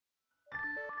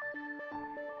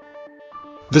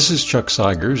This is Chuck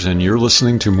Seigers, and you're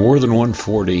listening to More Than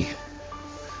 140,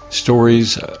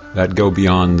 stories that go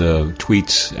beyond the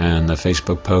tweets and the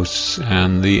Facebook posts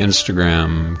and the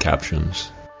Instagram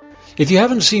captions. If you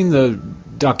haven't seen the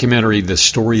documentary The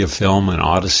Story of Film and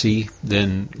Odyssey,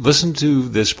 then listen to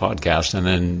this podcast and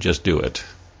then just do it.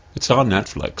 It's on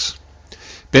Netflix.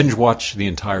 Binge watch the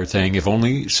entire thing, if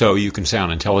only so you can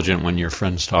sound intelligent when your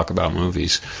friends talk about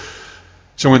movies.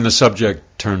 So when the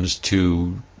subject turns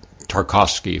to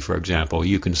Tarkovsky, for example,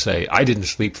 you can say, I didn't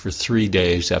sleep for 3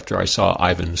 days after I saw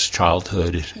Ivan's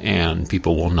Childhood, and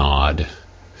people will nod.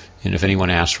 And if anyone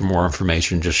asks for more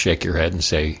information, just shake your head and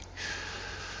say,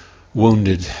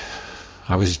 wounded.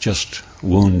 I was just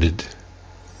wounded.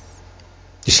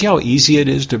 You see how easy it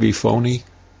is to be phony?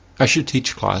 I should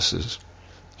teach classes.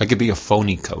 I could be a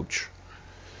phony coach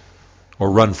or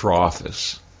run for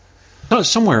office.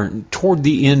 Somewhere toward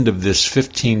the end of this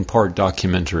 15-part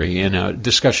documentary, in a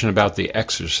discussion about The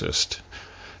Exorcist,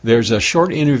 there's a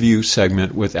short interview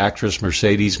segment with actress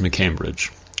Mercedes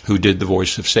McCambridge, who did the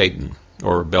voice of Satan,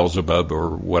 or Beelzebub, or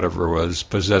whatever was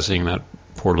possessing that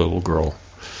poor little girl.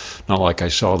 Not like I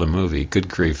saw the movie. Good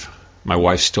grief. My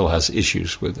wife still has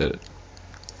issues with it.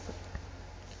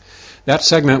 That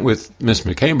segment with Miss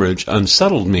McCambridge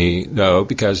unsettled me, though,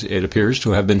 because it appears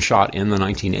to have been shot in the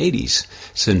 1980s,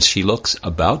 since she looks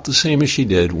about the same as she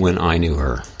did when I knew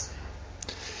her.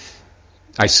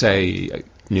 I say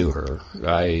knew her.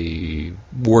 I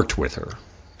worked with her.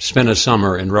 Spent a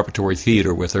summer in repertory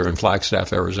theater with her in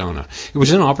Flagstaff, Arizona. It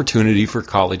was an opportunity for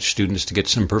college students to get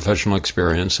some professional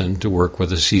experience and to work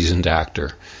with a seasoned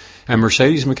actor. And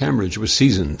Mercedes McCambridge was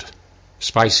seasoned.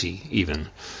 Spicy, even.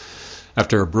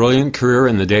 After a brilliant career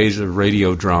in the days of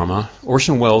radio drama,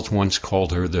 Orson Welles once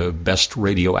called her the best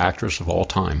radio actress of all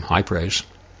time. High praise.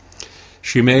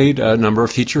 She made a number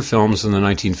of feature films in the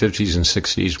 1950s and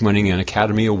 60s, winning an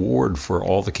Academy Award for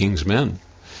All the King's Men,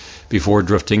 before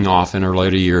drifting off in her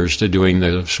later years to doing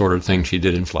the sort of thing she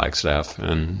did in Flagstaff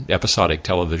and episodic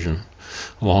television,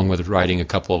 along with writing a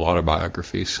couple of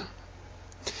autobiographies.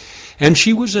 And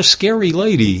she was a scary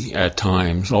lady at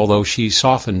times, although she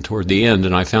softened toward the end,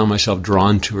 and I found myself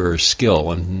drawn to her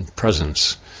skill and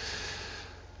presence.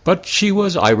 But she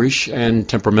was Irish and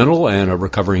temperamental and a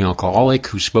recovering alcoholic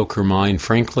who spoke her mind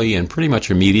frankly and pretty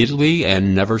much immediately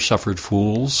and never suffered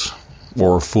fools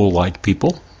or fool-like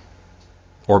people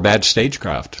or bad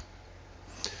stagecraft.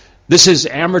 This is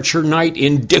amateur night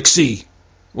in Dixie,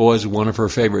 was one of her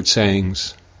favorite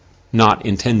sayings, not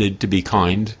intended to be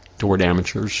kind toward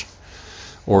amateurs.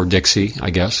 Or Dixie, I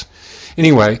guess.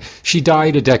 Anyway, she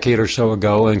died a decade or so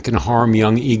ago and can harm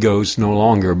young egos no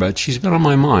longer, but she's been on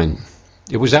my mind.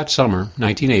 It was that summer,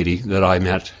 1980, that I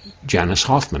met Janice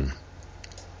Hoffman.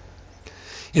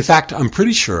 In fact, I'm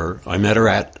pretty sure I met her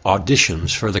at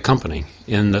auditions for the company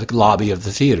in the lobby of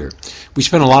the theater. We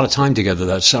spent a lot of time together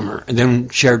that summer, and then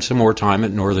shared some more time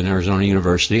at Northern Arizona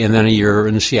University, and then a year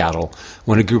in Seattle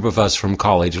when a group of us from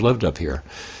college lived up here.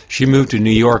 She moved to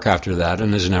New York after that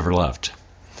and has never left.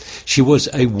 She was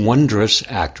a wondrous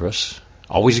actress,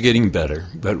 always getting better,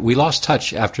 but we lost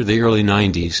touch after the early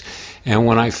 90s, and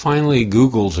when I finally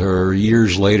Googled her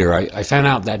years later, I found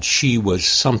out that she was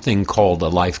something called a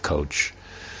life coach.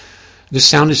 This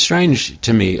sounded strange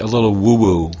to me, a little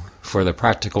woo-woo for the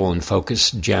practical and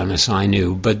focused Janice I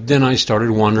knew, but then I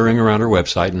started wandering around her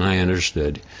website and I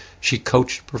understood. She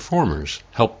coached performers,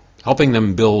 helping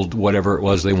them build whatever it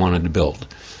was they wanted to build.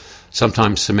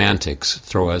 Sometimes semantics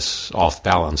throw us off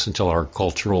balance until our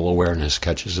cultural awareness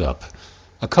catches up.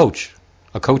 A coach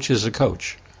is a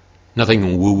coach.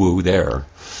 Nothing woo-woo there.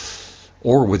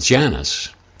 Or with Janice,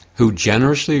 who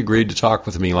generously agreed to talk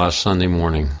with me last Sunday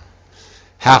morning.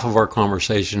 Half of our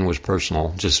conversation was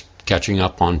personal, just catching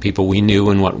up on people we knew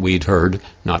and what we'd heard,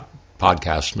 not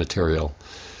podcast material.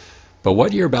 But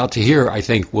what you're about to hear, I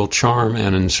think, will charm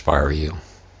and inspire you.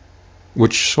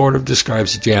 Which sort of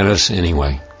describes Janice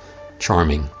anyway.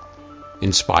 Charming,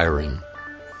 inspiring,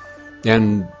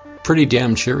 and pretty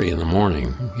damn cheery in the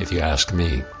morning, if you ask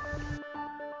me.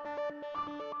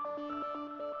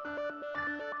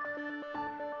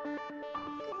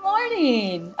 Good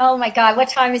morning. Oh my God, what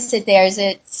time is it there? Is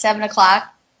it 7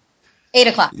 o'clock? 8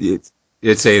 o'clock.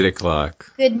 It's 8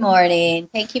 o'clock. Good morning.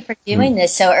 Thank you for doing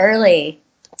this so early.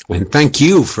 And thank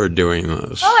you for doing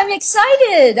this. Oh, I'm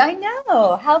excited. I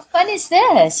know. How fun is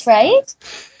this, right?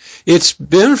 It's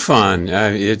been fun.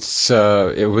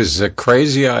 It was a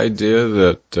crazy idea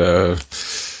that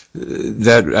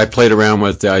I played around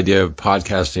with, the idea of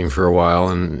podcasting for a while,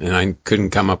 and I couldn't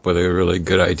come up with a really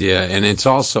good idea. And it's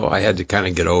also, I had to kind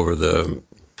of get over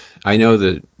I know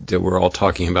that we're all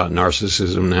talking about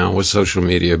narcissism now with social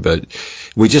media, but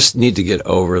we just need to get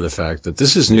over the fact that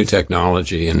this is new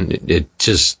technology, and we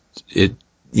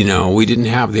didn't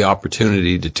have the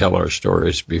opportunity to tell our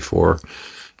stories before.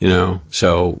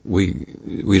 So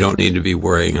we don't need to be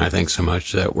worrying, I think, so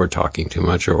much that we're talking too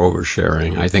much or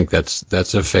oversharing. I think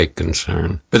that's a fake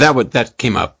concern. But that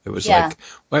came up. It was like,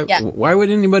 why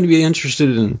would anybody be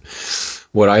interested in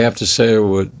what I have to say or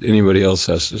what anybody else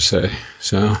has to say?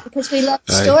 So because we love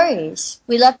stories.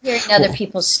 We love hearing other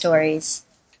people's stories.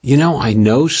 I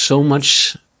know so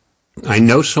much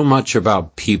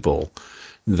about people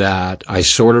that I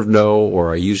sort of know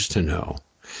or I used to know.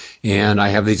 And I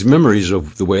have these memories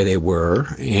of the way they were,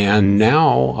 and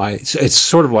now it's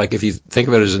sort of like if you think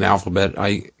of it as an alphabet,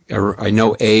 I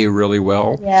know A really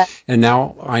well, and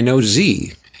now I know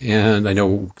Z, and I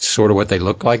know sort of what they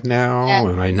look like now,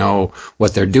 and I know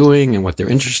what they're doing and what they're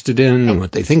interested in and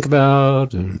what they think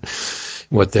about and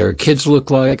what their kids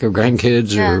look like or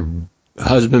grandkids or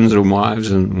husbands or wives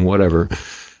and whatever.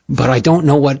 But I don't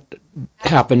know what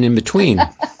happened in between.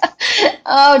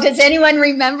 Oh, does anyone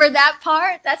remember that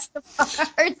part? That's the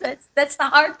part. That's the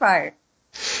hard part.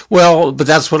 Well, but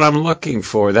that's what I'm looking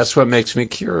for. That's what makes me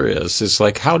curious. It's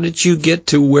like, how did you get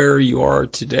to where you are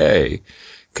today?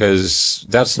 Because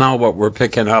that's not what we're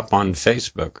picking up on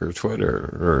Facebook or Twitter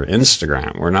or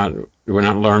Instagram. We're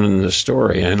not learning the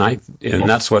story, and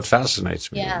that's what fascinates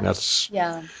me. Yeah.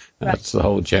 That's the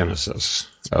whole genesis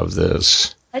of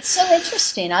this. That's so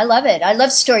interesting. I love it. I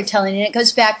love storytelling, and it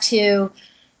goes back to,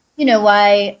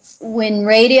 why when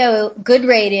good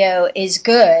radio is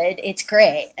good, it's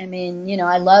great. I mean,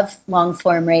 I love long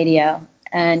form radio,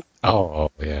 and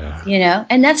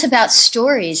and that's about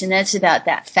stories, and that's about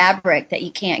that fabric that you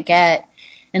can't get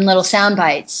in little sound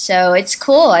bites. So it's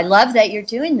cool. I love that you're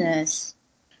doing this.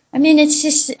 I mean,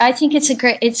 I think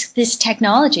this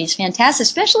technology is fantastic,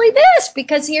 especially this,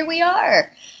 because here we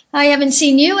are. I haven't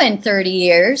seen you in 30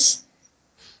 years.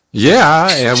 Yeah,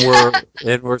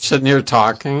 and we're sitting here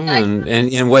talking,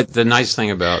 and what the nice thing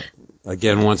about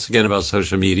once again about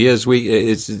social media is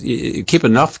you keep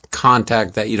enough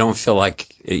contact that you don't feel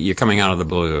like you're coming out of the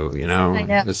blue. I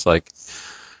know. It's like,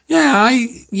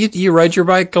 you ride your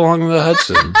bike along the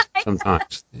Hudson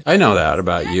sometimes. I know that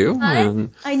about you.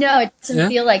 I know it doesn't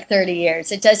feel like 30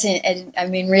 years. It doesn't. I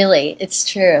mean, really, it's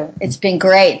true. It's been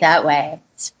great that way.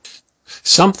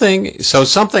 Something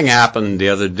happened the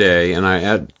other day, and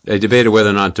I debated whether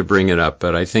or not to bring it up,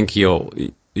 but I think you'll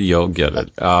get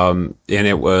it. And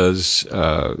it was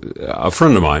a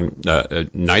friend of mine, a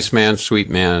nice man, sweet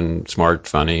man, smart,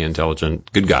 funny,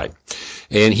 intelligent, good guy.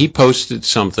 And he posted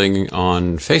something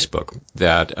on Facebook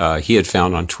that he had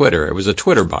found on Twitter. It was a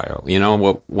Twitter bio,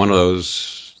 one of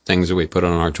those things that we put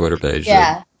on our Twitter page.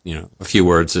 Yeah. That, a few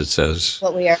words that says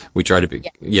what we are. We try to be,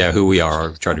 who we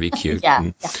are, try to be cute.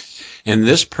 And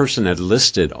this person had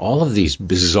listed all of these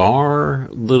bizarre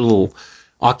little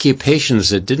occupations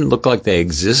that didn't look like they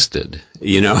existed,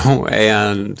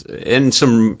 and then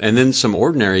some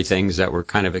ordinary things that were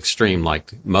kind of extreme,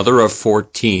 like mother of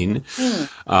 14,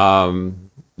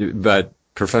 but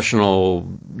professional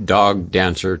dog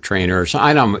dancer trainer, so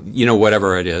I don't,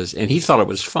 whatever it is. And he thought it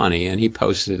was funny, and he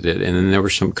posted it, and then there were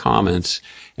some comments,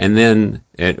 and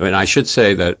I should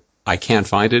say that I can't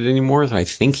find it anymore. I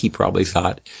think he probably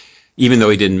thought, even though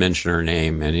he didn't mention her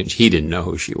name and he didn't know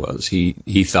who she was,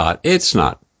 he thought it's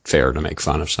not fair to make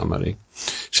fun of somebody.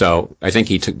 So I think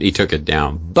he took it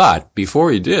down. But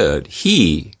before he did,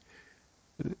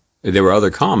 there were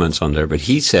other comments on there, but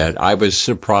he said, I was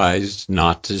surprised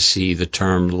not to see the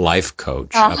term life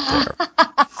coach up there.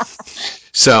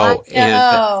 So,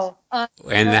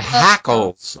 and the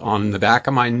hackles on the back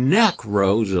of my neck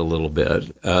rose a little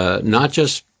bit, not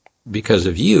just because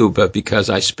of you, but because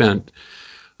I spent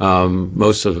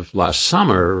most of last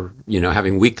summer,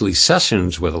 having weekly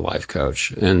sessions with a life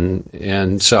coach.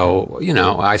 And so,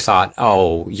 I thought,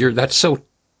 that's so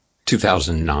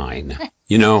 2009,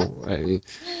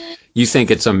 you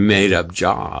think it's a made up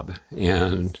job.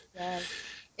 And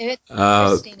it's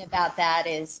interesting about that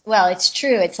is, well, it's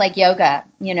true. It's like yoga,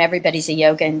 everybody's a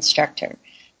yoga instructor.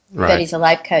 Everybody's a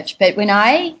life coach. But when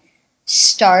I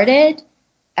started,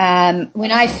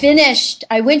 when I finished,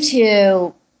 I went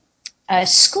to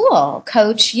school,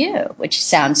 Coach U, which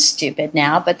sounds stupid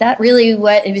now, but that really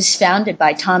it was founded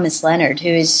by Thomas Leonard,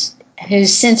 who's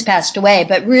since passed away,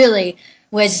 but really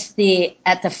was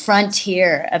at the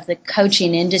frontier of the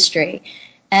coaching industry.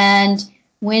 And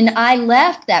when I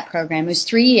left that program, it was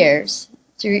 3 years,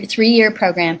 3-year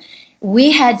program,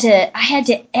 I had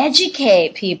to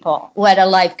educate people what a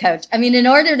life coach. I mean, in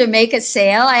order to make a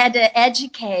sale, I had to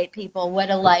educate people what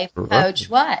a life coach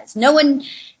was. No one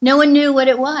knew what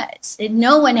it was.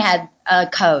 No one had a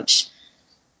coach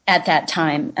at that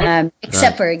time,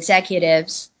 except for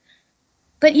executives.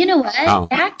 But you know what? Oh.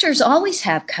 Actors always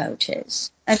have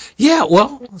coaches. Yeah,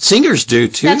 well, singers do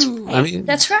too. That's right. I mean,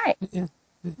 That's right. yeah.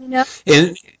 You know?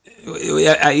 And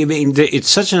I mean, it's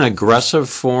such an aggressive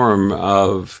form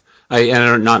of,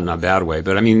 and not in a bad way,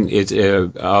 but I mean, it's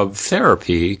of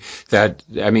therapy that,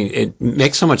 I mean, it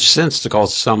makes so much sense to call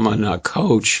someone a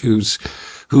coach who's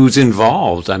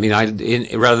involved. I mean,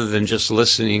 rather than just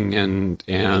listening and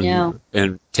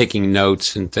taking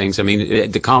notes and things. I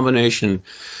mean, the combination.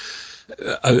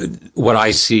 What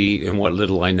I see and what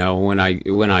little I know when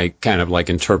I kind of like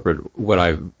interpret what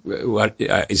I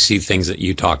see, things that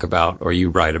you talk about or you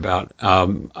write about,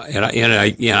 and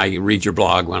I read your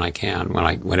blog when I can,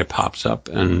 when it pops up,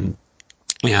 and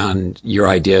your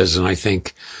ideas, and I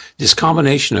think this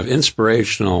combination of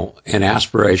inspirational and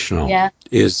aspirational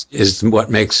is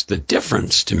what makes the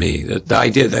difference to me. The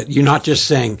idea that you're not just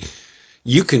saying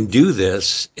you can do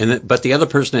this, but the other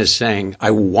person is saying,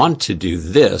 I want to do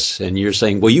this, and you're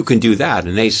saying, well, you can do that,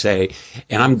 and they say,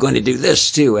 and I'm going to do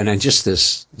this too, and then just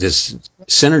this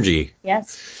synergy.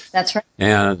 Yes, that's right.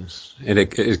 And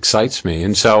it excites me,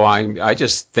 and so I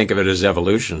just think of it as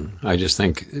evolution. I just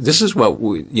think this is what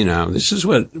this is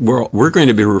what we're going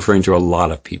to be referring to a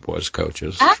lot of people as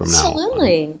coaches from now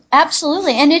on.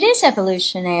 Absolutely, and it is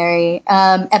evolutionary,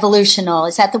 evolutional.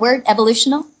 Is that the word,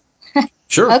 evolutional?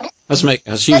 Sure. Okay. Let's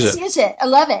use it. I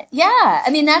love it. Yeah. I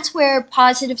mean, that's where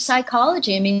positive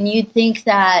psychology, I mean, you'd think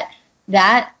that,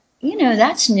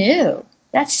 that's new.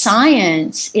 That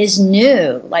science is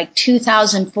new, like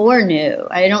 2004 new.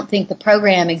 I don't think the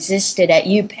program existed at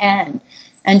UPenn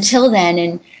until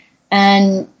then.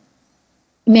 And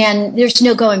man, there's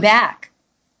no going back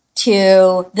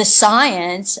to the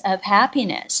science of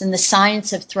happiness and the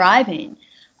science of thriving.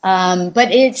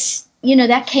 But it's,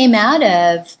 that came out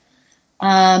of,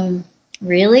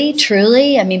 really,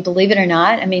 truly, I mean, believe it or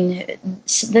not, I mean,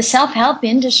 the self-help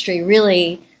industry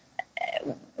really,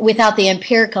 without the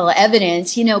empirical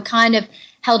evidence, kind of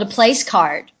held a place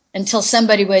card until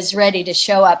somebody was ready to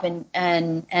show up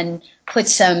and put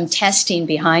some testing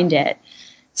behind it.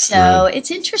 So It's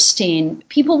interesting.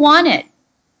 People want it.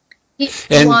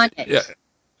 People want it.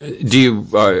 Do you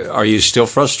are you still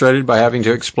frustrated by having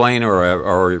to explain,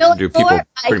 or do people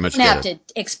pretty much get it?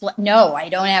 No, I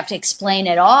don't have to explain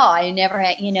at all. I never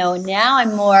had, now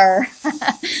I'm more,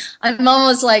 I'm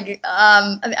almost like,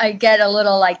 I get a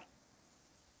little like,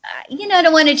 I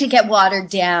don't want it to get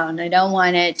watered down. I don't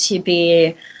want it to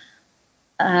be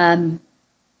thought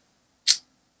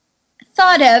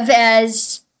of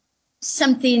as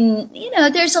something,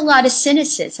 there's a lot of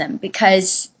cynicism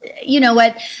because,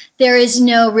 there is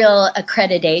no real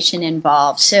accreditation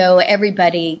involved. So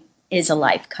everybody is a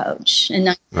life coach.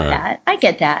 And I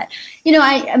get that.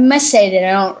 I must say that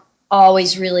I don't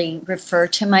always really refer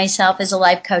to myself as a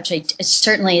life coach.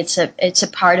 Certainly it's a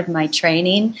part of my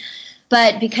training.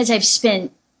 But because I've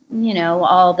spent,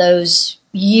 all those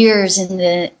years in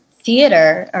the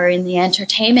theater or in the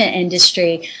entertainment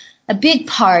industry, a big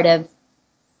part of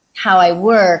how I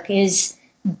work is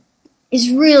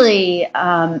really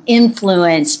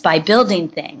influenced by building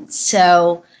things.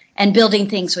 And building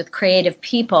things with creative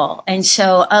people. And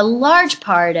so a large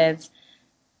part of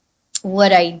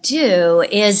what I do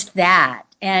is that,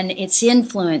 and it's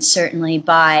influenced certainly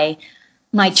by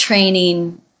my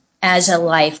training as a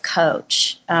life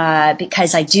coach,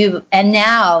 because I do, and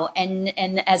now,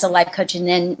 and as a life coach, and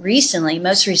then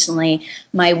most recently,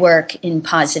 my work in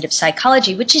positive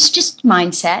psychology, which is just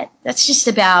mindset. That's just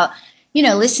about,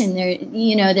 listen,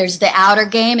 there's the outer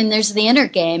game and there's the inner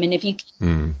game. And if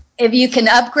you can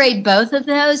upgrade both of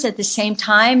those at the same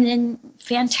time, then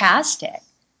fantastic.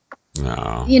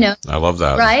 No, I love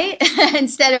that. Right?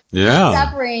 Instead of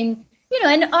suffering,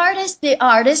 the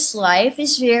artist's life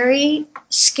is very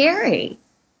scary.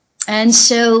 And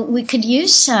so we could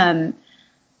use some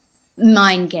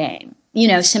mind game,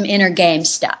 some inner game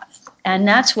stuff. And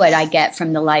that's what I get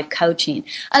from the life coaching.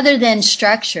 Other than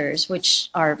structures, which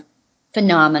are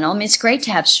phenomenal. I mean, it's great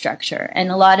to have structure.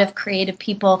 And a lot of creative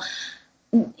people,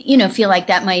 feel like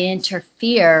that might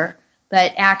interfere.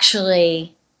 But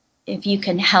actually, if you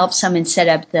can help someone set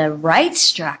up the right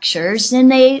structures, then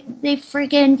they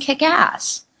friggin' kick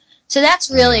ass. So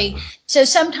that's really, so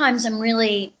sometimes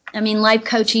life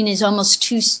coaching is almost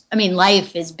too,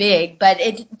 life is big, but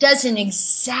it doesn't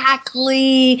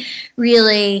exactly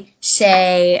really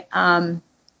say,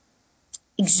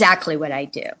 exactly what I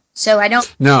do. So I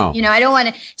don't, No. I don't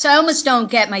want to, so I almost don't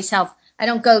get myself, I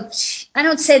don't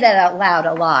say that out loud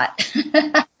a lot,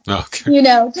 Okay.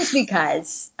 just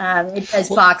because it does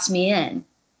Well, box me in.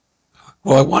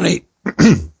 well, I want to.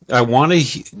 I want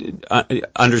to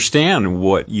understand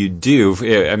what you do.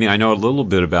 I mean, I know a little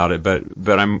bit about it, but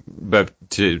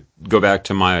to go back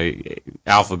to my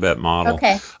alphabet model,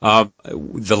 Okay.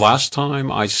 the last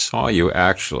time I saw you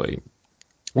actually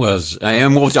was,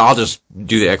 and I'll just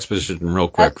do the exposition real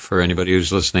quick for anybody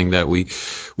who's listening. That we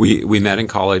met in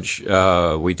college.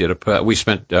 We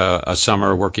spent a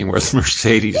summer working with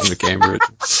Mercedes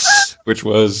McCambridge, which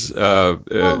was Oh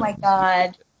my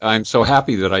God. I'm so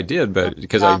happy that I did, but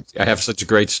because I Awesome. have such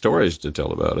great stories to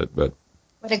tell about it. But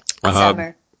What a great uh,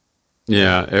 summer.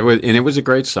 yeah, it was a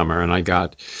great summer,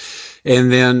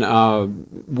 and then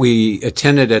we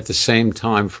attended at the same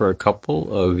time for a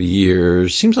couple of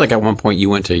years. Seems like at one point you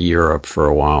went to Europe for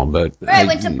a while, but Right, I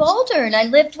went to Boulder and I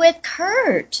lived with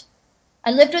Kurt.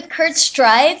 I lived with Kurt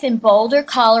Strife in Boulder,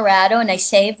 Colorado, and I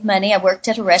saved money. I worked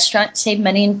at a restaurant, saved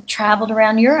money, and traveled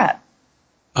around Europe.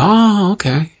 oh,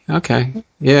 okay,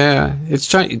 yeah. It's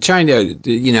trying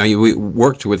to we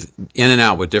worked with in and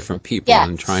out with different people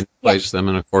and trying Yes, to yes, place them,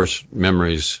 and of course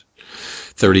memories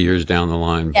 30 years down the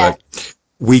line, yes, but.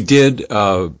 We did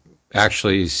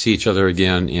actually see each other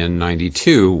again in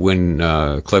 '92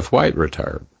 when Cliff White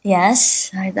retired.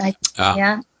 yes. Uh,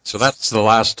 Yeah. so that's the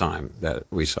last time that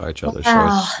we saw each other. So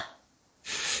Wow. it's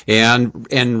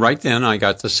and right then I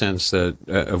got the sense that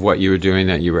of what you were doing,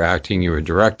 that you were acting, you were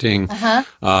directing. Uh-huh.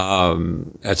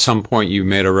 At some point, you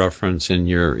made a reference in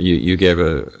you gave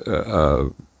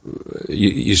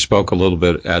you spoke a little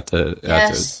bit at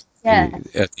Yes, yes.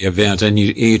 at the event, and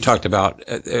you talked about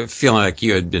feeling like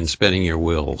you had been spinning your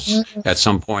wheels Mhm. at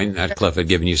some point, and that Cliff had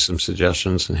given you some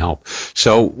suggestions and help.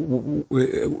 So,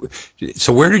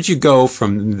 so where did you go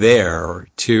from there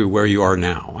to where you are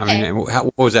now? I Okay. mean,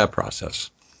 what was that process?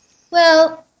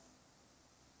 Well,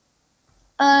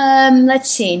 let's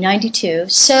see, 92.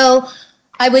 So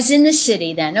I was in the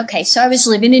city then. Okay, so I was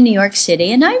living in New York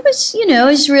City and I was, I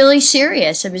was really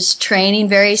serious. I was training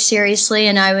very seriously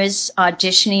and I was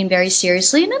auditioning very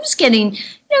seriously and I was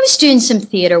I was doing some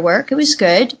theater work. It was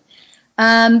good.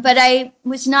 But I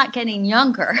was not getting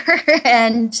younger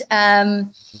and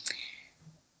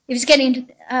it was getting,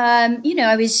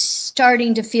 I was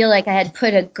starting to feel like I had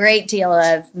put a great deal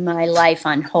of my life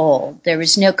on hold. There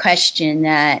was no question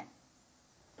that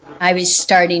I was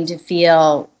starting to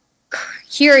feel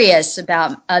curious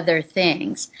about other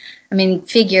things. I mean,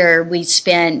 figure we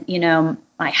spent,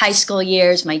 my high school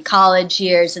years, my college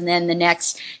years, and then the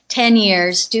next 10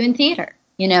 years doing theater,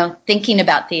 thinking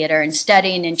about theater and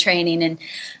studying and training. And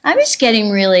I was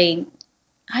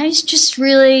I was just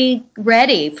really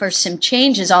ready for some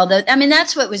changes, although, I mean,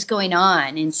 that's what was going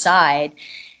on inside.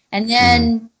 And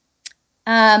Mm.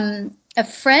 then a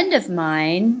friend of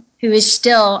mine who is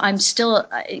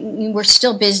we're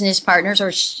still business partners,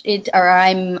 or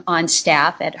I'm on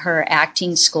staff at her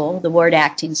acting school, the Ward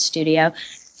Acting Studio.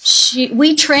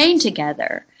 We trained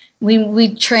together.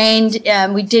 We trained.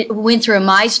 Went through a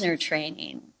Meisner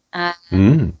training.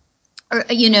 Mm.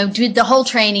 Did the whole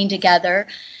training together.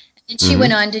 And she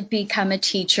went Mm. on to become a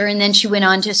teacher, and then she went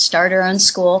on to start her own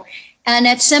school. And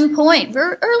at some point,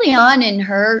 early on in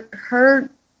her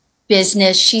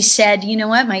business, she said, "You know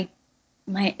what,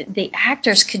 the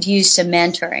actors could use some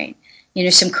mentoring,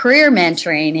 some career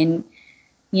mentoring, and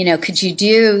could you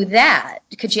do that?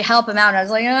 Could you help them out?" And I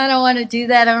was like, "I don't want to do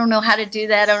that. I don't know how to do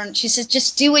that." She says,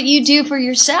 "Just do what you do for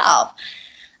yourself."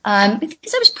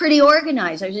 Because I was pretty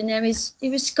organized,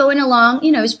 it was going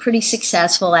along. I was pretty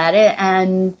successful at it,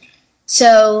 and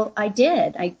so I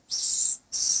did.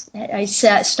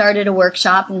 Started a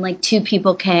workshop, and like two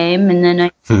people came, and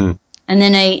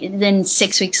then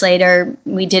 6 weeks later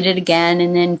we did it again,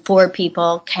 and then four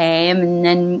people came, and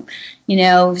then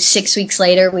 6 weeks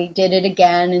later we did it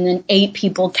again, and then 8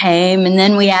 people came, and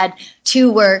then we had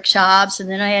two workshops, and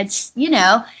then I had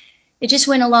it just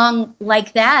went along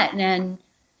like that, and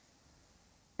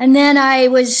then I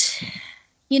was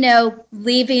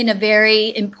leaving a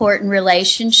very important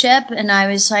relationship, and I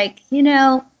was like,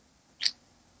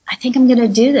 I think I'm going to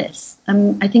do this.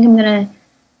 I think I'm going to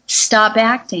stop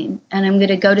acting, and I'm going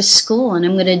to go to school, and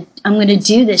I'm going to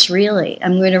do this really.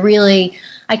 I'm going to really,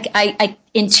 I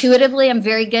intuitively, I'm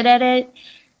very good at it,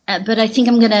 but I think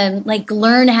I'm going to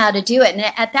learn how to do it. And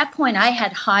at that point, I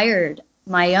had hired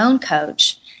my own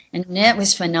coach, and it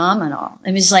was phenomenal.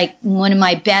 It was like one of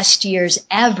my best years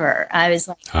ever. I was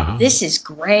like, Uh-huh. this is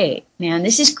great, man.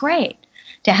 This is great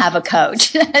to have a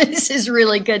coach. This is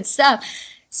really good stuff.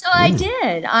 So I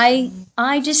did.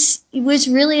 I just, it was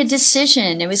really a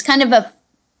decision. It was kind of a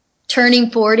turning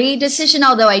 40 decision,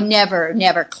 although I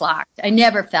never clocked. I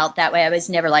never felt that way. I was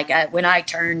never like, when I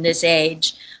turn this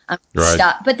age, I'm Right.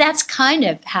 stop. But that's kind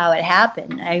of how it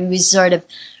happened. I was sort of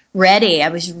ready. I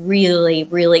was really,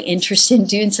 really interested in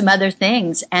doing some other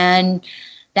things. And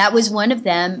that was one of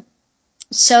them.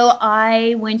 So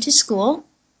I went to school,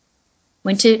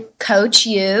 went to Coach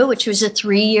U, which was a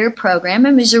 3-year program.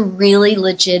 It was a really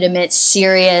legitimate,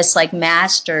 serious, like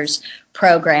master's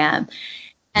program.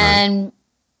 Right.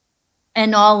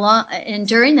 And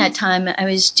during that time, I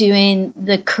was doing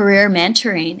the career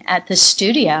mentoring at the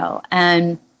studio,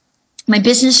 and my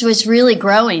business was really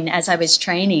growing as I was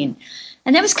training.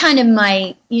 And that was kind of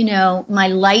my, my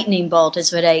lightning bolt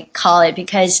is what I call it,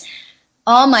 because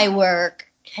all my work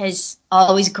has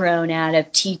always grown out of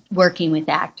working with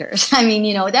actors. I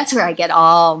mean, that's where I get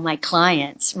all my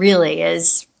clients, really,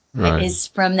 is Right.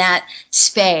 from that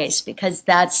space, because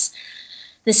that's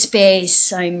the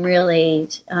space I'm really,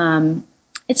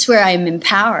 it's where I'm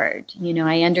empowered.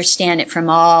 I understand it from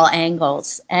all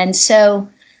angles. And so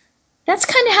that's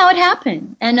kind of how it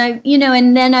happened. And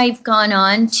and then I've gone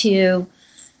on to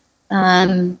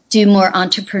do more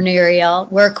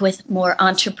entrepreneurial, work with more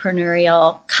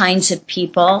entrepreneurial kinds of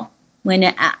people. Went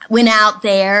out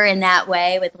there in that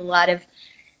way with a lot of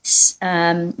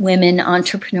women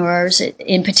entrepreneurs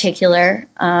in particular.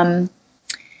 And,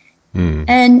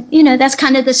 that's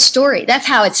kind of the story. That's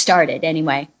how it started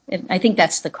anyway. I think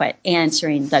that's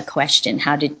answering the question.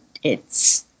 How did it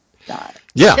start?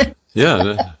 Yeah.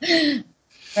 Yeah.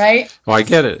 Right? Well, I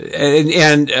get it,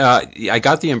 and I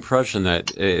got the impression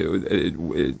that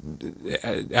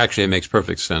actually it makes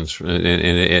perfect sense, and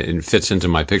it fits into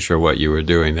my picture of what you were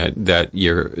doing.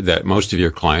 That most of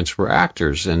your clients were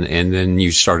actors, and then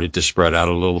you started to spread out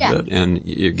a little bit, and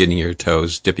you're dipping your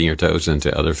toes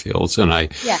into other fields, and I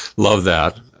love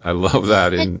that. I love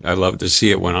that, and I love to see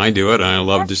it when I do it, and I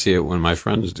love to see it when my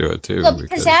friends do it too. Well,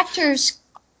 because actors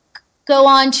go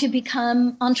on to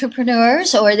become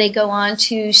entrepreneurs, or they go on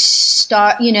to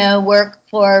start, work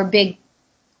for big,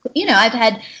 I've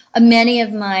had many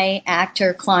of my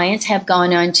actor clients have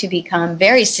gone on to become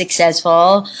very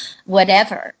successful,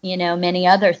 whatever, many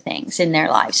other things in their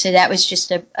life. So that was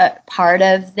just a part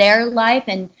of their life.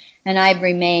 And I've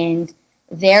remained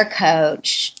their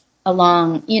coach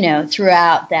along,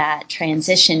 throughout that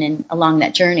transition and along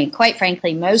that journey. Quite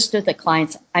frankly, most of the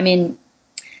clients, I mean,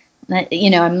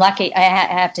 I'm lucky. I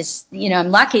have to,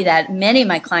 I'm lucky that many of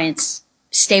my clients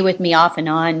stay with me off and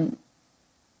on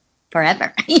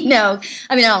forever. I mean, I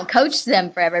don't coach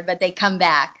them forever, but they come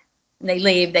back. They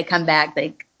leave. They come back.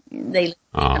 They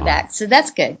come back. So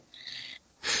that's good.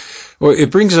 Well,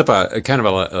 it brings up a kind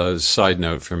of a side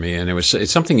note for me, and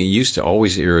it's something that used to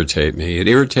always irritate me. It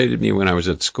irritated me when I was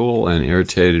at school, and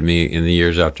irritated me in the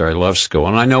years after I left school.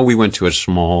 And I know we went to a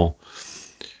small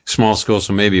school,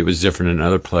 so maybe it was different in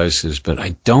other places, but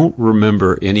I don't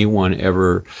remember anyone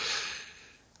ever.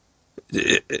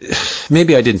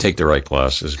 Maybe I didn't take the right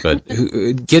classes, but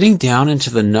getting down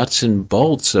into the nuts and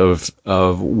bolts of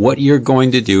what you're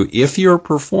going to do if you're a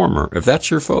performer, if that's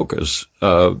your focus.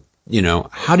 How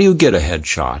do you get a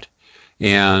headshot?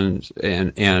 And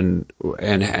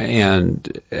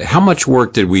how much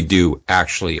work did we do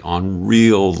actually on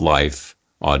real life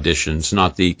auditions,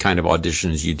 not the kind of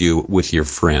auditions you do with your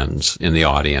friends in the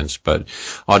audience, but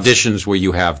auditions where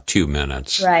you have 2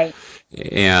 minutes. Right.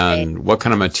 And what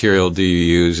kind of material do you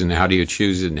use, and how do you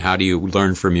choose it, and how do you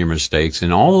learn from your mistakes,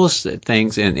 and all those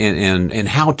things, and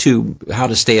how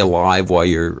to stay alive while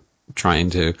you're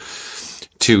trying to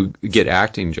get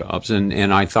acting jobs,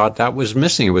 and I thought that was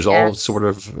missing. It was all sort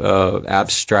of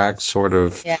abstract, sort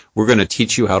of, we're going to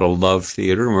teach you how to love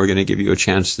theater, and we're going to give you a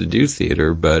chance to do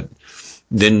theater, but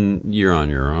then you're on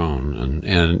your own,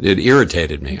 and it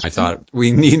irritated me. I thought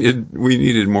we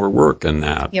needed more work in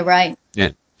that. You're right.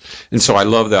 And so I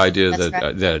love the idea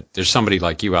that there's somebody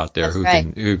like you out there who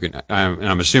can.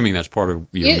 I'm assuming that's part of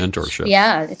your mentorship.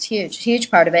 Yeah, it's huge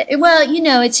part of it. Well,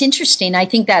 it's interesting. I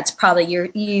think that's probably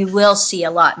you will see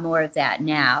a lot more of that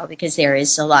now, because there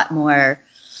is a lot more.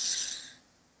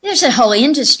 There's a whole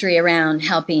industry around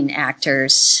helping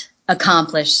actors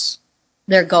accomplish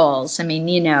their goals. I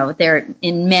mean, they're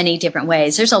in many different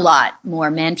ways. There's a lot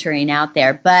more mentoring out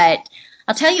there, but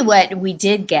I'll tell you what we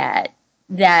did get.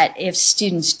 That if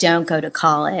students don't go to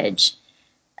college,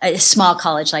 a small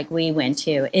college like we went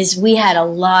to, is we had a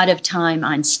lot of time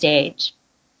on stage.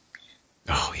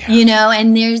 Oh, yeah.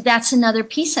 And that's another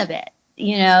piece of it.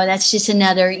 That's just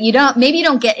another, you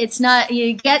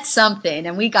get something,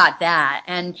 and we got that.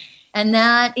 And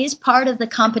that is part of the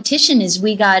competition, is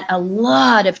we got a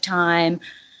lot of time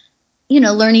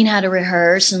learning how to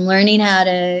rehearse and learning how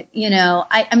to,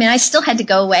 I mean, I still had to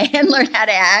go away and learn how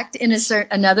to act in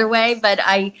another way, but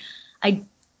I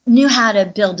knew how to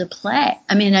build a play.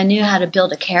 I mean, I knew how to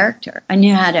build a character. I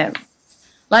knew how to, a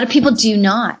lot of people do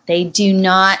not. They do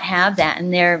not have that.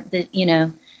 And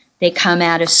they come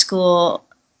out of school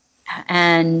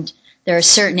and they're a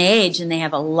certain age and they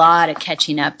have a lot of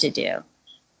catching up to do.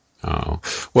 Oh,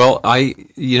 well, I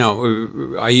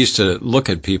used to look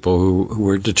at people who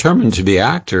were determined to be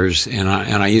actors, and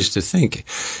I used to think,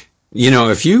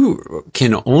 if you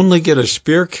can only get a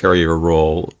spear carrier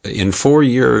role in 4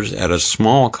 years at a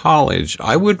small college,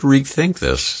 I would rethink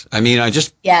this. I mean,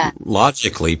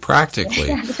 logically, practically.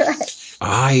 Yeah, right.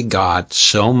 I got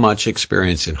so much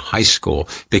experience in high school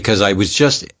because I was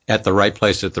just at the right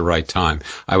place at the right time.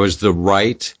 I was the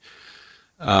right.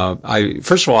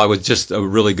 First of all, I was just a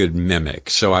really good mimic.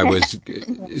 So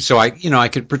I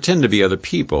could pretend to be other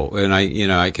people, and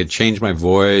I could change my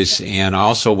voice, and I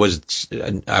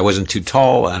wasn't too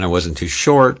tall, and I wasn't too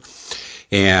short,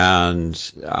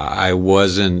 and I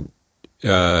wasn't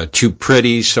too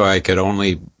pretty, so I could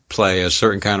only play a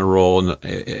certain kind of role,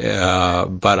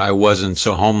 but I wasn't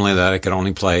so homely that I could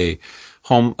only play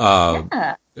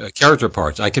character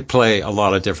parts. I could play a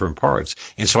lot of different parts.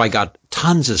 And so I got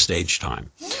tons of stage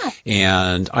time. Yeah.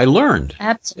 And I learned.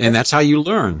 Absolutely. And that's how you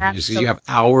learn. Absolutely. You have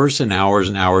hours and hours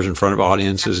and hours in front of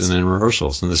audiences and in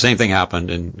rehearsals. And the same thing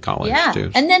happened in college,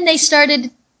 too. And then they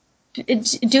started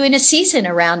doing a season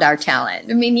around our talent.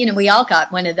 I mean, we all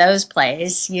got one of those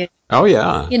plays. Oh,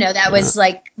 yeah. That was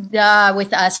like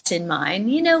with us in mind.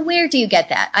 Where do you get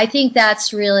that? I think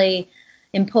that's really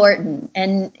important.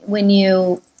 And when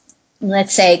you,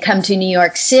 let's say, come to New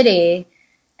York City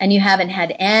and you haven't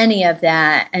had any of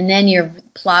that, and then you're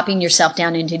plopping yourself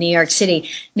down into New York City,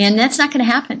 man, that's not going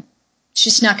to happen. It's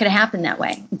just not going to happen that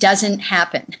way. It doesn't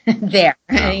happen there.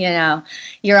 No.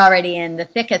 You're already in the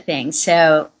thick of things.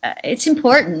 So it's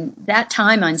important, that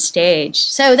time on stage.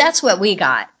 So that's what we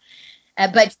got.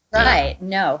 But right,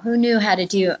 no, who knew how to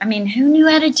do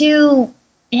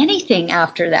anything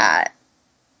after that?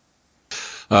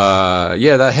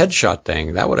 That headshot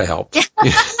thing, that would have helped.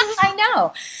 I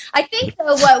know. I think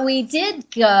though what we did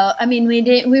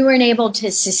we weren't able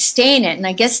to sustain it, and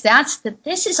I guess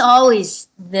this is always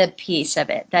the piece of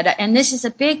it and this is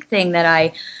a big thing that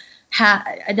I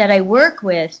work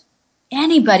with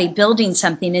anybody building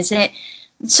something is that.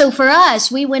 So for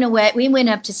us, we went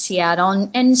up to Seattle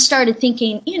and started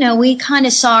thinking, we kind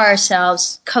of saw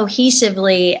ourselves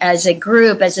cohesively as a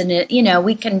group,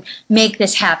 we can make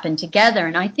this happen together.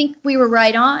 And I think we were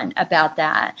right on about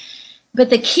that.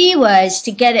 But the key was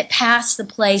to get it past the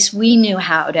place we knew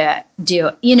how to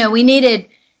do it.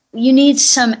 You need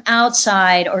some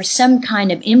outside or some kind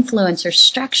of influence or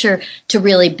structure to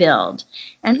really build.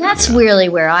 And that's really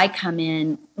where I come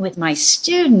in with my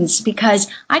students, because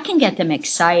I can get them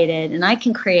excited and I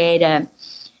can create an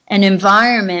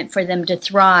environment for them to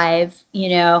thrive,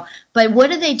 But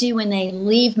what do they do when they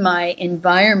leave my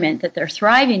environment that they're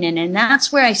thriving in? And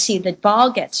that's where I see the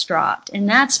ball gets dropped. And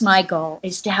that's my goal,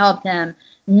 is to help them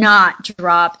not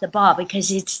drop the ball,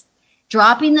 because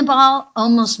dropping the ball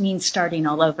almost means starting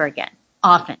all over again,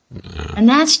 often. And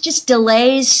that's just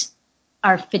delays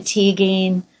our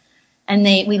fatiguing, and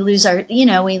we lose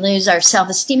our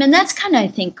self-esteem. And that's kind of, I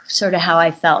think, sort of how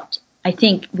I felt. I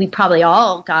think we probably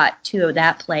all got to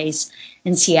that place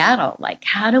in Seattle. Like,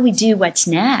 how do we do what's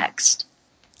next?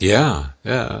 Yeah.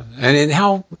 And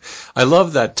how I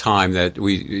love that time that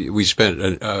we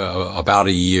spent about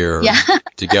a year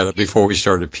together before we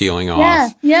started peeling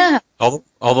off. Yeah.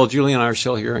 Although Julie and I are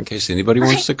still here in case anybody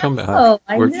wants to come back.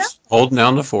 We're just holding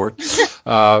down the fort.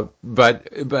 But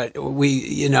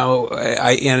we,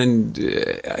 I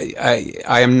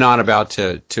am not about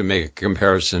to make a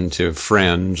comparison to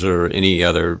Friends or any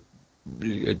other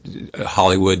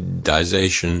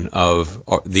Hollywoodization of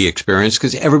the experience,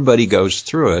 because everybody goes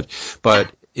through it.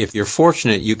 But if you're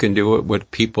fortunate, you can do it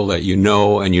with people that you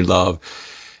know and you love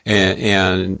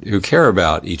and who care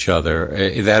about each other.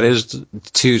 That is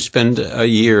to spend a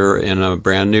year in a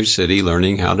brand new city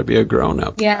learning how to be a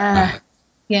grown-up. Yeah.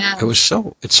 It's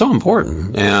so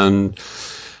important. And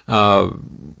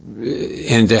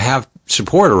to have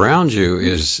support around you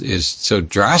is so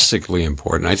drastically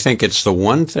important. I think it's the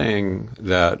one thing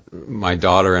that my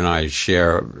daughter and I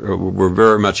share. We're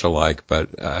very much alike,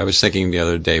 but I was thinking the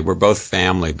other day, we're both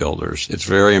family builders. It's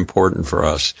very important for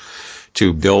us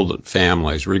to build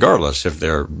families, regardless if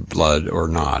they're blood or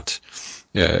not,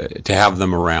 to have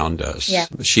them around us. Yeah.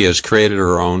 She has created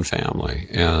her own family,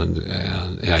 and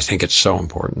I think it's so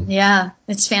important. Yeah,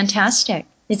 it's fantastic.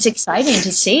 It's exciting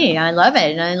to see. I love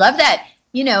it. And I love that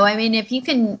I mean,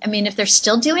 if they're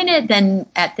still doing it, then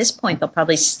at this point they'll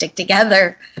probably stick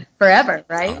together forever,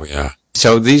 right? Oh yeah.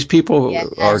 So these people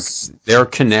Yes. they're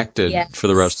connected for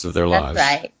the rest Yes. of their That's lives.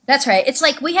 right. That's right. It's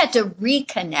like we had to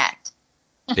reconnect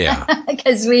Yeah.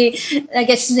 because I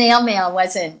guess snail mail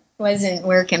wasn't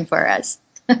working for us.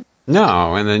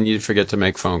 No, and then you forget to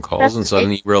make phone calls, and That's right.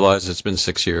 suddenly you realize it's been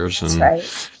 6 years, That's right.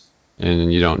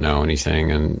 and you don't know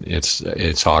anything, and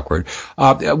it's awkward.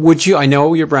 Would you? I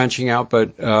know you're branching out,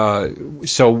 but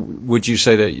so would you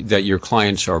say that your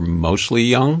clients are mostly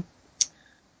younger?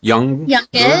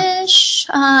 Youngish.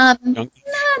 Young?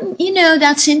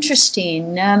 That's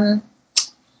interesting.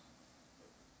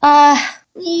 Uh,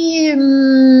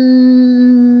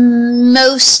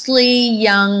 mostly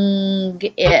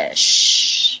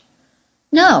young-ish.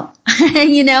 No,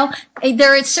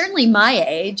 they're certainly my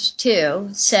age too.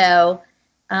 So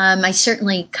I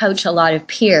certainly coach a lot of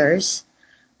peers.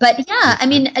 But yeah, I Okay.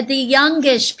 mean, the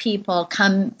youngish people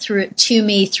come through to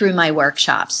me through my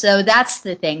workshops. So that's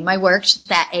the thing.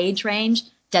 That age range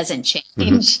doesn't Hmm.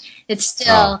 change. It's Oh.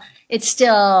 still it's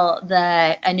still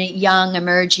a young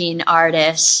emerging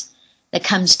artist that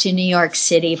comes to New York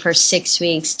City for 6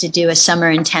 weeks to do a summer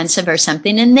intensive or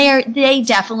something, and they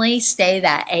definitely stay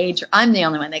that age. I'm the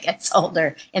only one that gets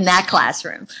older in that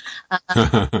classroom.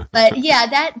 But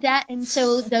yeah, and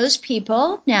so those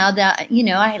people now that,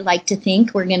 I like to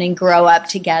think we're going to grow up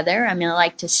together. I mean, I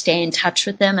like to stay in touch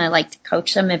with them. I like to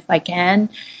coach them if I can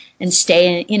and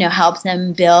help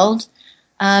them build.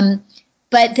 Um,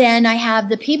 but then I have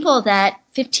the people that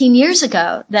 15 years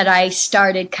ago that I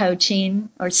started coaching,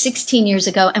 or 16 years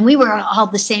ago, and we were all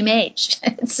the same age.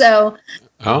 So,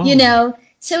 you Oh. know,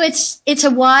 so it's a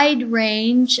wide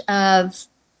range of.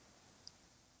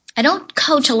 I don't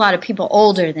coach a lot of people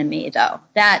older than me, though.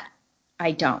 That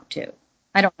I don't do.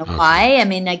 I don't know Okay. why. I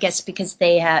mean, I guess because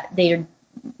they are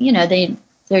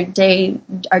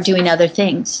doing other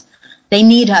things. They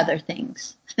need other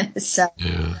things. So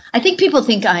Yeah. I think people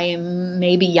think I am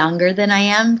maybe younger than I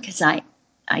am because I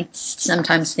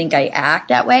sometimes think I act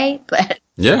that way, but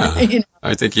Yeah. you know,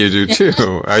 I think you do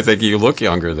too. I think you look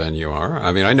younger than you are.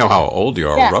 I mean, I know how old you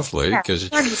are yeah, roughly yeah. because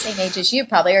I'm the same age as you,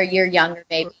 probably, or a year younger,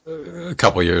 maybe. a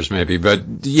couple years maybe, but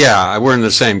yeah, we're in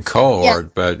the same Yeah.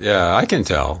 cohort. But yeah, I can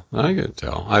tell. I can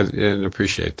tell. I and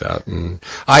appreciate that. And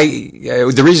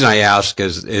the reason I ask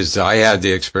is I had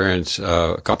the experience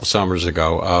a couple summers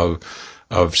ago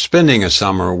of spending a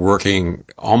summer working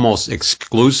almost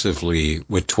exclusively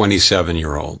with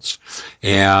 27-year-olds.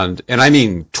 And I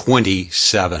mean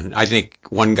 27. I think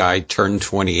one guy turned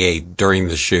 28 during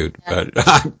the shoot, but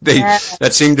Yeah.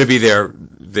 that seemed to be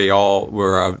they all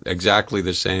were exactly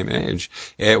the same age,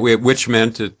 which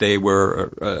meant that they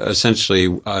were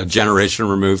essentially a generation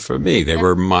removed from me. They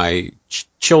were my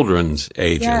children's Yeah.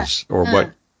 ages, or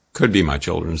what could be my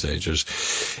children's ages.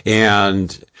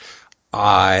 And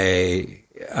I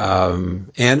and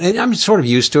I'm sort of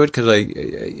used to it because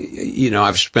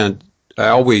I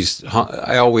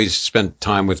always spent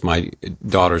time with my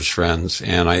daughter's friends,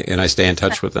 and I stay in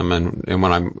touch with them, and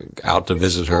when I'm out to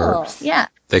visit her, Cool. Yeah.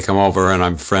 they come over and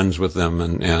I'm friends with them,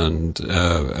 and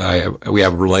we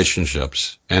have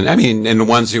relationships, and I mean, and the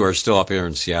ones who are still up here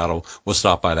in Seattle will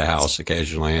stop by the house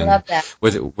occasionally I and love that.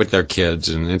 with their kids,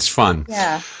 and it's fun,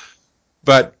 Yeah.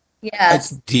 but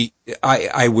Yes.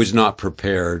 I was not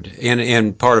prepared,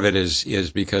 and part of it is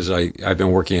because I've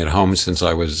been working at home since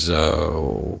I was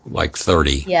like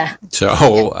 30, Yeah. so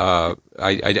Yeah.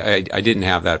 I didn't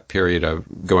have that period of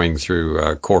going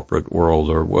through corporate world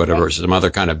or whatever, Right. some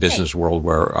other kind of Right. business world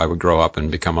where I would grow up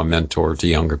and become a mentor to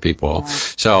younger people. Yeah.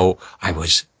 So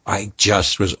I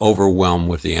just was overwhelmed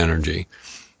with the energy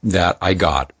that I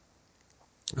got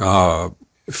uh,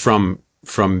 from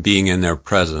being in their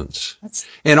presence, That's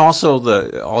and also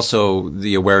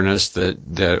the awareness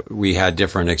that we had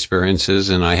different experiences,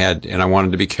 and I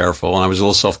wanted to be careful, and I was a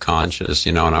little self conscious,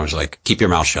 and I was like, keep your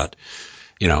mouth shut,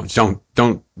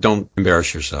 don't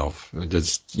embarrass yourself,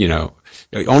 just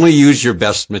only use your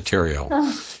best material.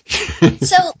 oh.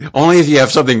 So Only if you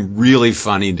have something really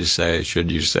funny to say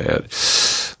should you say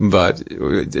it. But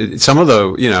some of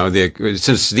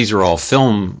since these are all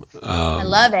film I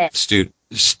love it.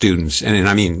 students, and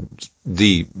I mean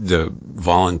the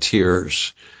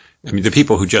volunteers, I mean the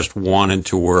people who just wanted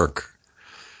to work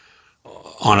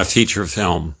on a feature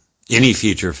film, any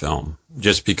feature film,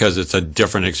 just because it's a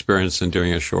different experience than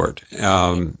doing a short.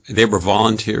 They were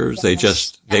volunteers. They Yes.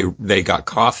 just they got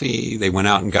coffee. They went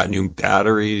out and got new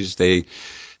batteries. They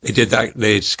did that.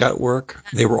 They scut work.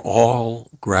 They were all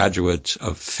graduates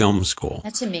of film school.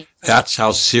 That's amazing. That's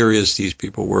how serious these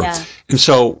people were. Yeah. And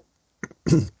so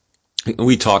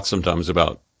we talk sometimes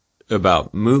about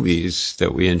about movies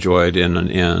that we enjoyed,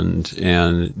 and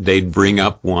they'd bring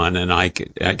up one, and I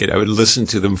would listen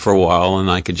to them for a while, and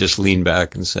I could just lean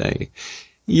back and say,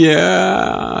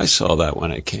 yeah, I saw that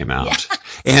when it came out. Yeah.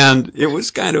 And it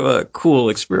was kind of a cool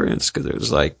experience because it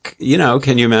was like,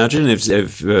 can you imagine if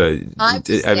I mean,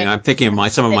 I'm thinking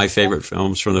of some of my favorite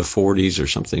films from the 40s or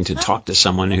something, to talk to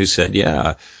someone who said,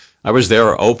 yeah, I was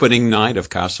there opening night of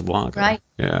Casablanca. Right.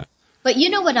 Yeah. But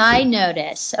you know what I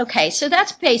notice? Okay, so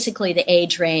that's basically the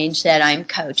age range that I'm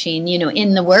coaching,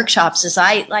 in the workshops. Is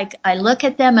I look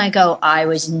at them, I go, I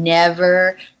was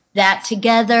never that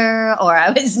together, or I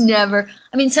was never.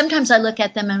 I mean, sometimes I look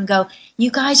at them and go,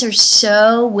 you guys are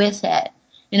so with it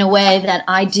in a way that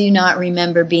I do not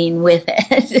remember being with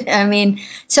it. I mean,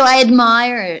 so I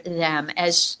admire them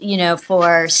as,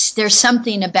 there's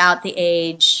something about the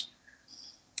age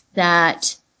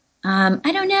that, I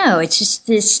don't know. It's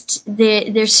just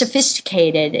they're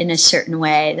sophisticated in a certain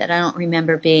way that I don't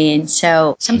remember being.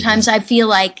 So sometimes I feel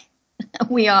like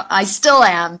I still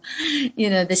am,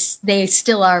 they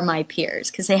still are my peers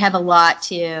because they have a lot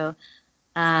to,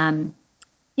 I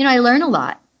learn a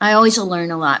lot. I always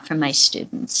learn a lot from my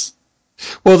students.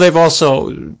 Well, they've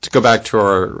also, to go back to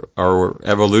our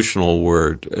evolutional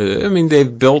word, I mean,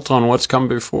 they've built on what's come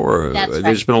before. That's right.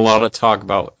 There's been a lot of talk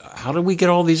about how did we get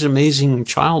all these amazing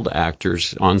child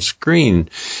actors on screen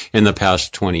in the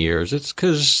past 20 years? It's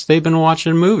because they've been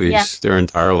watching movies their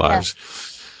entire lives.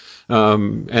 Yeah.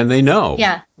 And they know.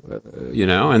 Yeah.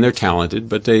 And they're talented,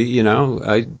 but they,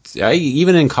 I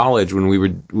even in college when we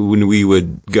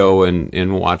would go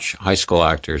and watch high school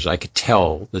actors, I could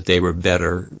tell that they were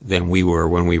better than we were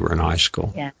when we were in high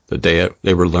school. Yeah. That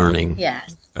they were learning.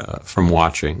 Yes. From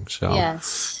watching. So.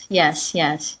 Yes.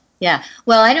 Yeah.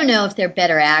 Well, I don't know if they're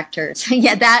better actors.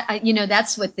 Yeah.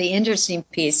 That's what the interesting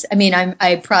piece. I mean,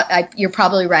 you're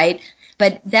probably right,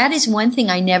 but that is one thing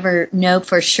I never know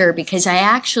for sure because I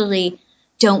actually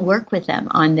don't work with them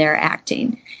on their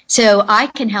acting. So I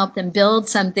can help them build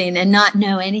something and not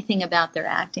know anything about their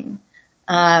acting.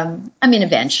 I mean,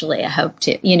 eventually I hope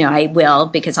to, I will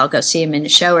because I'll go see them in a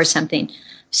show or something.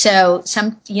 So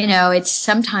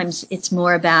sometimes it's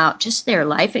more about just their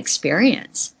life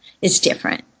experience is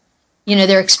different.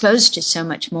 They're exposed to so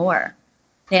much more.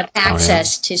 They have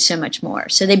access to so much more.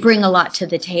 So they bring a lot to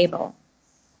the table.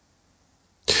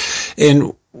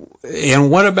 And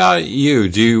what about you?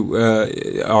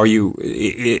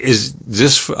 Is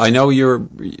this, I know you're,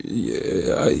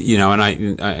 and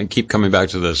I keep coming back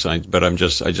to this, but I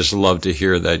just love to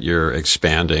hear that you're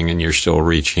expanding and you're still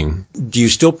reaching. Do you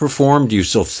still perform? Do you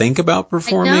still think about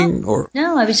performing?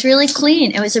 No, I was really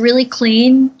clean. It was a really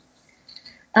clean,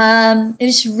 I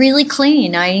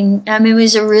mean, it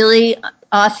was a really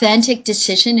authentic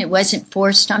decision. It wasn't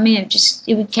forced on me.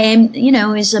 It came, it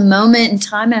was a moment in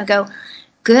time. I go,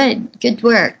 good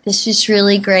work. This is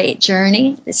really great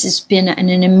journey. This has been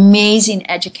an amazing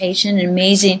education, an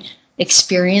amazing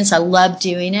experience. I love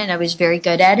doing it. I was very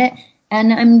good at it,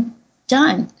 and I'm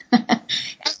done.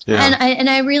 Yeah. And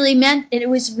I really meant it. It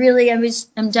was really,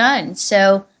 I'm done.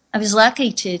 So I was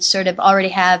lucky to sort of already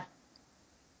have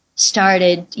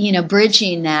started,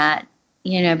 bridging that,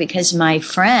 because my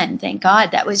friend, thank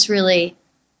God, that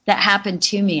happened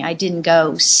to me. I didn't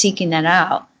go seeking that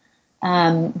out.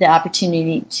 The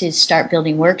opportunity to start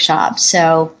building workshops.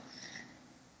 So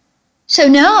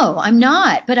no, I'm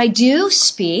not, but I do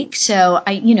speak. So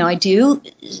I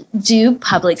do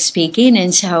public speaking.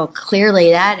 And so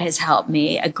clearly that has helped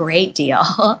me a great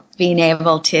deal, being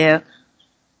able to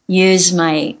use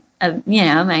my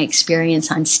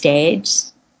experience on stage.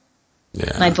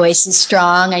 Yeah. My voice is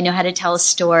strong. I know how to tell a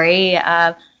story.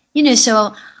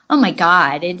 So, oh my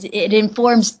God, it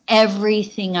informs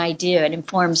everything I do. It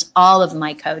informs all of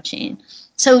my coaching.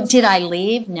 So did I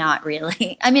leave? Not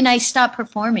really. I mean, I stopped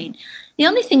performing. The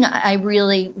only thing I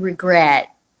really regret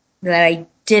that I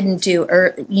didn't do,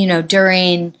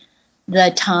 during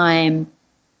the time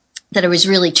that I was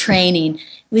really training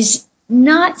was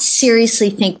not seriously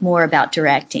think more about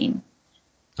directing,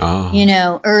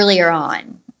 earlier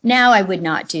on. Now I would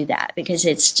not do that because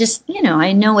it's just,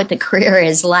 I know what the career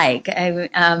is like.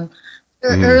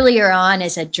 Earlier on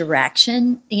as a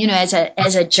direction, as a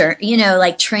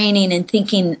like training and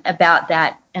thinking about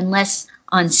that, and less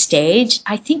on stage,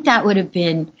 I think I would have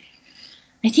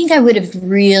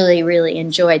really, really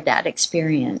enjoyed that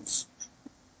experience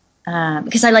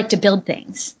because I like to build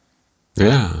things.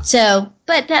 Yeah. So,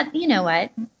 but that,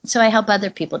 so I help other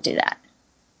people do that.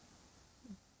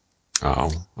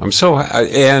 Oh, I'm so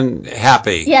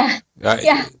happy. Yeah.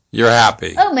 Yeah. You're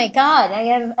happy. Oh my God.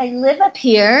 I live up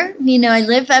here. I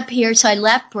live up here. So I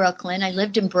left Brooklyn. I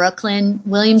lived in Brooklyn,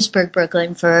 Williamsburg,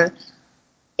 Brooklyn for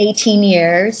 18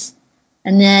 years,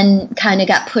 and then kind of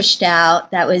got pushed out.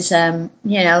 That was, becoming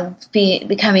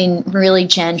really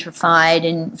gentrified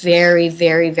and very,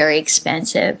 very, very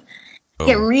expensive.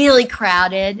 Get really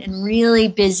crowded and really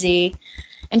busy.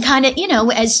 And kind of,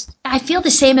 as I feel the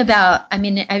same about,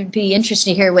 I'd be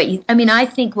interested to hear I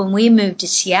think when we moved to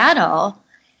Seattle,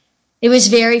 it was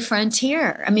very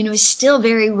frontier. It was still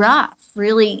very rough,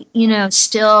 really,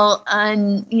 still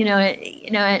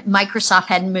Microsoft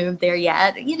hadn't moved there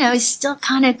yet. It's still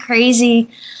kind of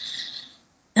crazy.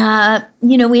 There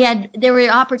were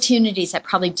opportunities that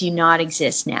probably do not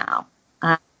exist now.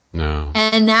 No.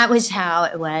 And that was how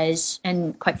it was.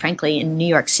 And quite frankly, in New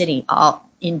York City, all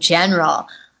in general,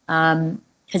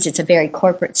 because it's a very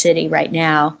corporate city right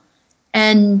now.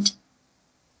 And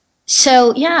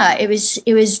so, yeah, it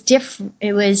was different.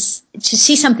 It was to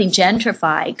see something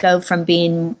gentrify, go from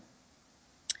being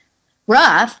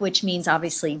rough, which means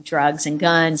obviously drugs and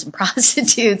guns and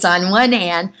prostitutes on one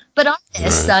hand, but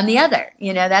artists on the other.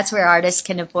 That's where artists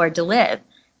can afford to live.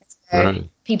 That's where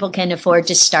people can afford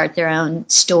to start their own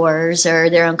stores or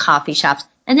their own coffee shops.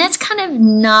 And that's kind of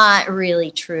not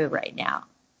really true right now.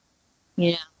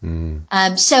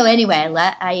 So anyway,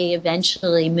 I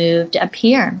eventually moved up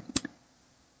here.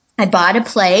 I bought a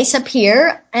place up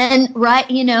here, and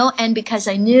and because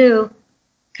I knew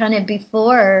kind of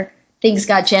before things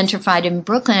got gentrified in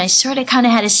Brooklyn, I sort of kind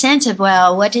of had a sense of,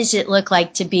 well, what does it look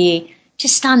like to be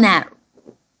just on that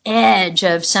edge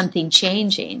of something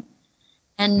changing?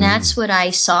 And that's what I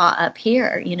saw up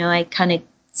here. I kind of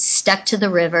stuck to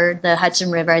the river, the Hudson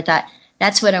River. I thought,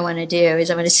 that's what I want to do, is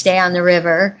I want to stay on the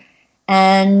river.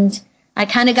 And I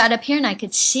kind of got up here and I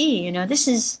could see, this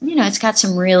is, it's got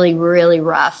some really, really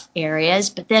rough areas.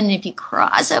 But then if you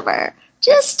cross over,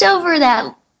 just over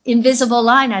that invisible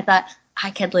line, I thought,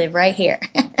 I could live right here.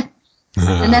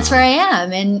 And that's where I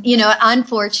am. And,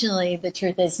 unfortunately, the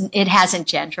truth is it hasn't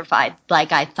gentrified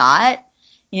like I thought.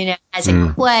 It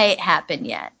hasn't quite happened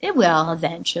yet. It will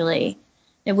eventually.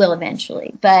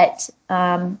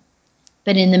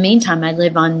 But in the meantime, I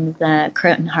live on the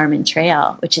Croton Harmon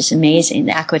Trail, which is amazing,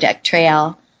 the Aqueduct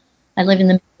Trail. I live in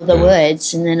the middle of the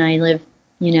woods, and then I live,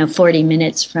 40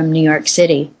 minutes from New York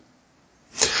City.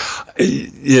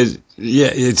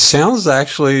 It sounds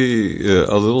actually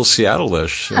a little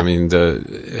Seattle-ish.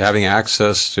 Having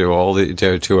access to all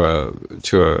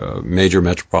to a major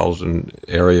metropolitan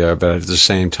area, but at the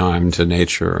same time to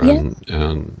nature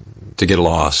and to get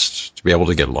lost, to be able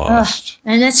to get lost.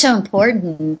 And that's so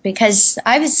important, because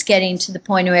I was getting to the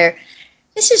point where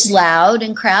this is loud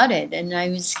and crowded, and I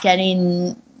was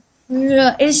getting,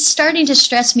 it was starting to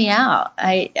stress me out.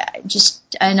 I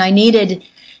needed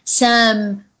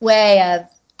some way of,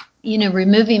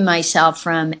 removing myself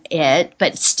from it,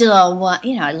 but still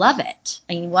I love it.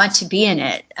 I want to be in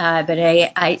it.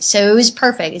 So it was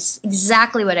perfect. It's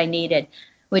exactly what I needed,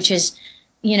 which is,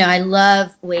 I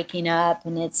love waking up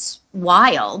and it's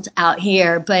wild out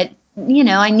here, but,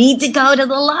 I need to go to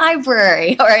the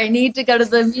library, or I need to go to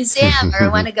the museum, or I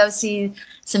want to go see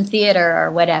some theater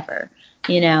or whatever,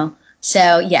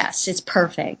 So yes, it's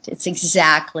perfect. It's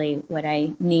exactly what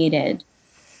I needed.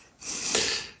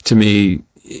 To me,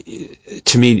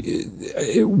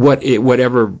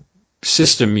 whatever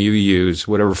system you use,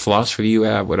 whatever philosophy you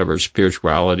have, whatever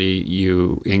spirituality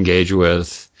you engage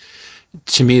with,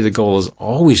 to me, the goal has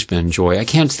always been joy. I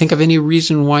can't think of any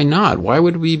reason why not. Why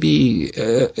would we be,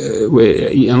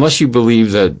 unless you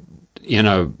believe that in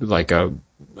a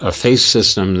faith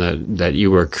system that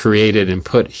you were created and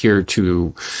put here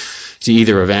to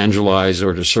either evangelize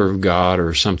or to serve God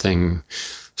or something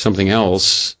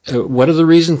else, what other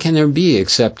reason can there be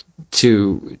except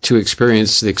to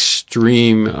experience the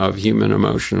extreme of human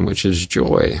emotion, which is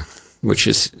joy, which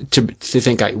is to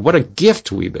think, what a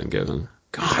gift we've been given.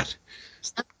 God,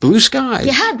 blue skies.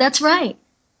 Yeah, that's right.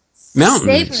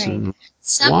 Mountains and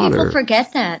Some water. people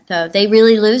forget that, though. They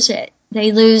really lose it.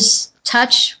 They lose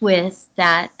touch with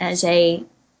that as a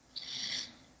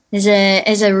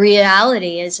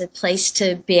reality, as a place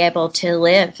to be able to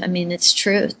live. It's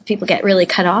true. People get really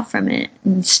cut off from it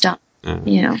and stop,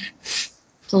 to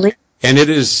live. And it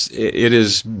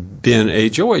has been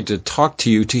a joy to talk to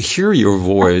you, to hear your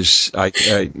voice. I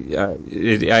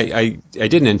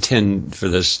didn't intend for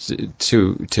this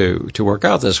to work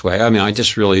out this way. I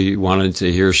just really wanted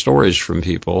to hear stories from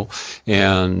people,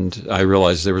 and I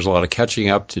realized there was a lot of catching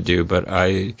up to do. But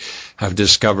I have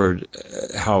discovered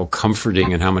how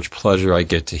comforting and how much pleasure I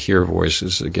get to hear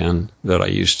voices again that I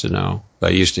used to know,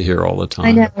 that I used to hear all the time.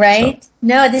 I know, right? So.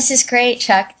 No, this is great,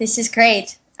 Chuck. This is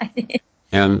great.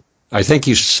 I thank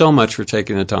you so much for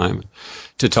taking the time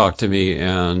to talk to me,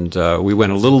 and we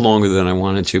went a little longer than I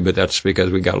wanted to, but that's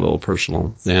because we got a little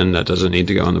personal, and that doesn't need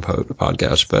to go on the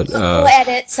podcast. But we'll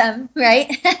edit some, right?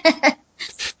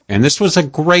 And this was a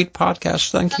great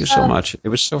podcast. Thank you so much. It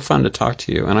was so fun to talk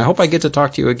to you, and I hope I get to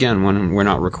talk to you again when we're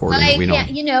not recording.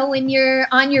 When you're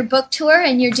on your book tour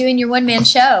and you're doing your one-man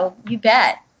show, you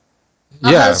bet.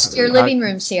 I'll host your living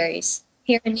room series.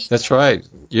 That's right.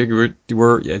 You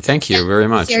were thank you very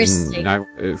much. Seriously.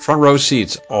 And front row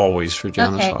seats always for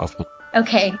Janice Hoffman.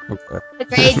 Okay. Have a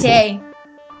great day.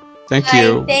 Thank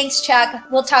you. Thanks, Chuck.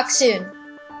 We'll talk soon.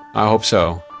 I hope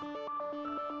so.